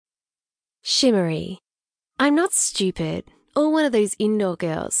Shimmery. I'm not stupid or one of those indoor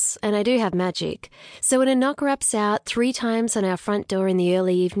girls, and I do have magic. So when a knock raps out 3 times on our front door in the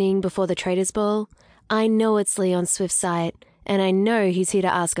early evening before the traders' ball, I know it's Leon Swiftsight, and I know he's here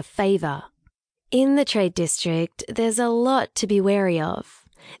to ask a favour. In the trade district, there's a lot to be wary of.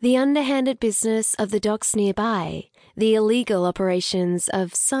 The underhanded business of the docks nearby, the illegal operations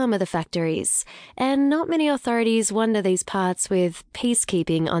of some of the factories, and not many authorities wander these parts with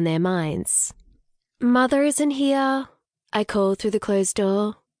peacekeeping on their minds. Mother isn't here, I call through the closed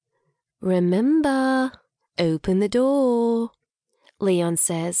door. Remember, open the door, Leon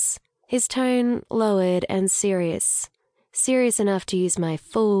says, his tone lowered and serious enough to use my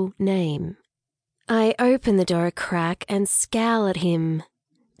full name. I open the door a crack and scowl at him.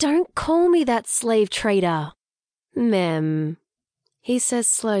 Don't call me that, slave trader. Mem, he says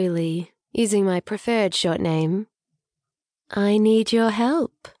slowly, using my preferred short name. I need your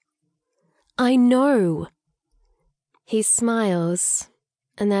help. I know. He smiles,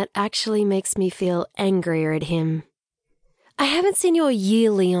 and that actually makes me feel angrier at him. I haven't seen you a year,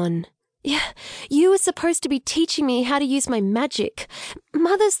 Leon. Yeah, you were supposed to be teaching me how to use my magic.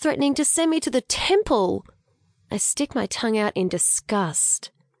 Mother's threatening to send me to the temple. I stick my tongue out in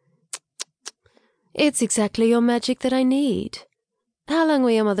disgust. It's exactly your magic that I need. How long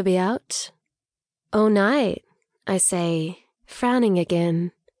will your mother be out? All night, I say, frowning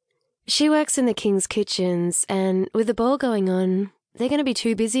again. She works in the king's kitchens, and with the ball going on, they're going to be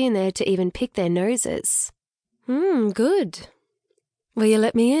too busy in there to even pick their noses. Good. Will you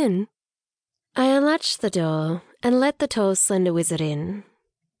let me in? I unlatch the door and let the tall, slender wizard in.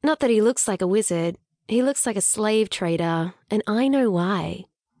 Not that he looks like a wizard, he looks like a slave trader, and I know why.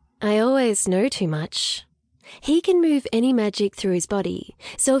 I always know too much. He can move any magic through his body,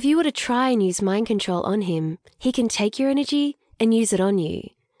 so if you were to try and use mind control on him, he can take your energy and use it on you.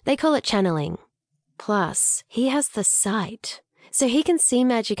 They call it channeling. Plus, he has the sight, so he can see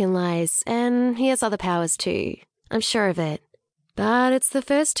magic and lies, and he has other powers too. I'm sure of it. But it's the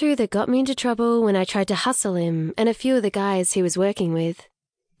first 2 that got me into trouble when I tried to hustle him and a few of the guys he was working with.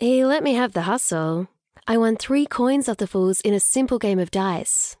 He let me have the hustle. I won 3 coins off the fools in a simple game of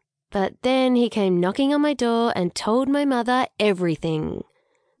dice. But then he came knocking on my door and told my mother everything.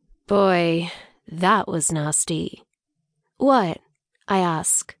 Boy, that was nasty. What? I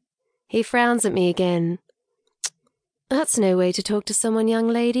ask. He frowns at me again. That's no way to talk to someone, young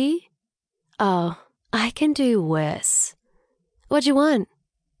lady. Oh, I can do worse. What'd you want?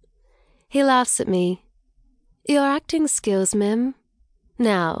 He laughs at me. Your acting skills, Mem.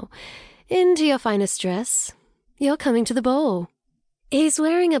 Now, into your finest dress. You're coming to the ball. He's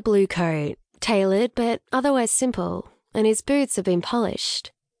wearing a blue coat, tailored but otherwise simple, and his boots have been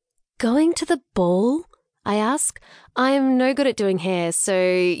polished. Going to the ball? I ask. I'm no good at doing hair, so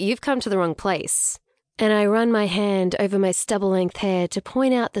you've come to the wrong place. And I run my hand over my stubble-length hair to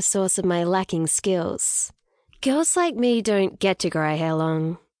point out the source of my lacking skills. Girls like me don't get to grow hair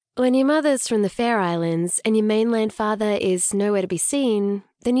long. When your mother's from the Fair Islands and your mainland father is nowhere to be seen,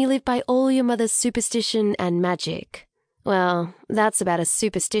 then you live by all your mother's superstition and magic. Well, that's about as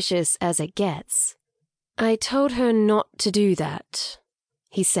superstitious as it gets. I told her not to do that,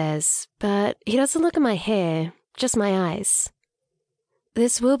 he says, but he doesn't look at my hair, just my eyes.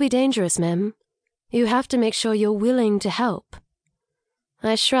 This will be dangerous, Mem. You have to make sure you're willing to help.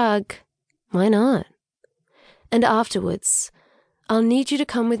 I shrug. Why not? And afterwards, I'll need you to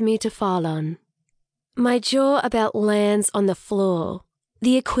come with me to Farlon. My jaw about lands on the floor.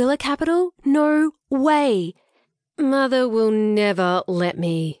 The Aquila capital? No way! Mother will never let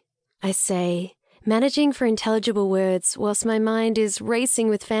me, I say, managing for intelligible words whilst my mind is racing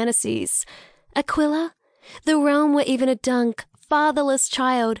with fantasies. Aquila? The realm where even a dunk, fatherless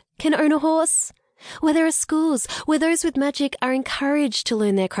child can own a horse? Where there are schools where those with magic are encouraged to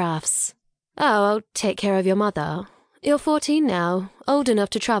learn their crafts? Oh, I'll take care of your mother. You're 14 now, old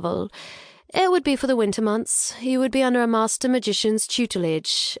enough to travel. It would be for the winter months. You would be under a master magician's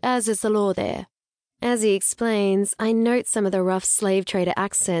tutelage, as is the law there. As he explains, I note some of the rough slave trader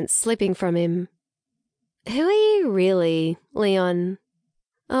accent slipping from him. Who are you really, Leon?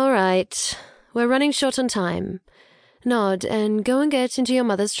 All right, we're running short on time. Nod and go and get into your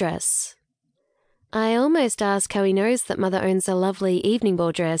mother's dress. I almost ask how he knows that Mother owns a lovely evening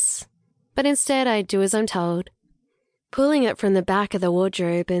ball dress, but instead I do as I'm told. Pulling it from the back of the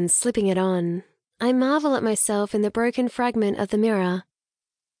wardrobe and slipping it on, I marvel at myself in the broken fragment of the mirror.